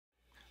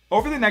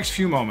Over the next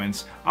few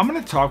moments, I'm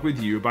going to talk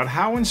with you about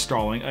how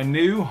installing a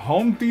new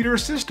home theater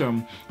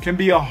system can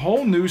be a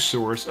whole new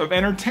source of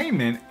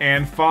entertainment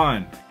and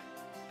fun.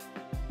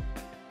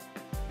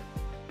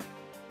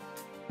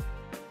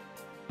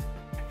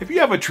 If you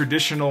have a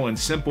traditional and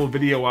simple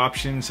video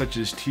option such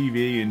as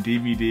TV and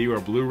DVD or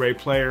Blu-ray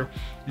player,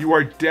 you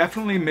are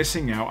definitely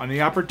missing out on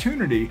the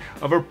opportunity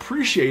of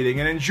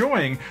appreciating and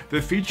enjoying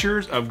the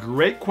features of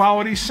great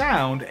quality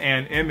sound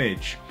and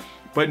image.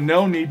 But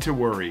no need to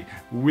worry,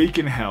 we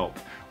can help.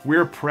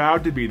 We're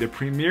proud to be the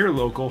premier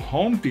local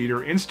home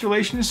theater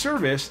installation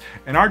service,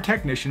 and our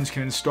technicians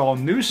can install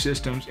new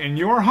systems in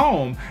your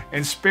home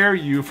and spare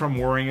you from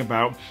worrying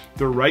about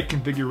the right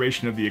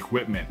configuration of the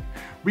equipment.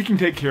 We can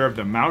take care of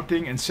the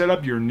mounting and set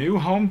up your new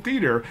home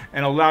theater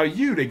and allow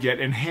you to get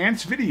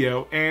enhanced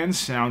video and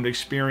sound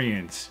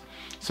experience.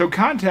 So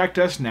contact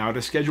us now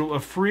to schedule a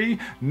free,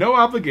 no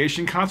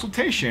obligation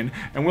consultation,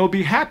 and we'll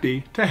be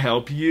happy to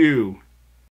help you.